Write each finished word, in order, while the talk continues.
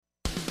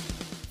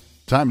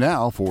Time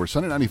now for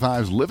Sunny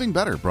 95's Living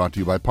Better, brought to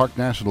you by Park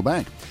National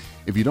Bank.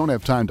 If you don't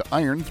have time to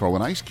iron, throw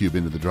an ice cube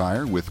into the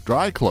dryer with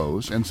dry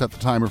clothes and set the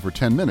timer for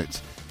 10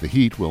 minutes. The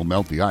heat will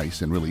melt the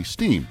ice and release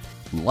steam.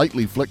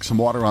 Lightly flick some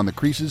water on the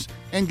creases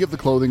and give the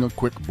clothing a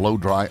quick blow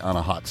dry on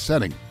a hot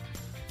setting.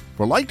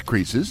 For light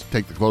creases,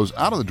 take the clothes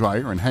out of the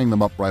dryer and hang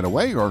them up right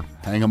away, or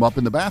hang them up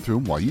in the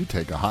bathroom while you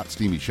take a hot,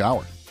 steamy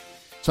shower.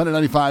 Sunny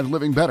 95's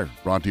Living Better,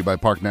 brought to you by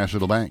Park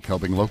National Bank,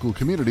 helping local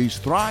communities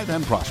thrive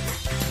and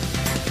prosper.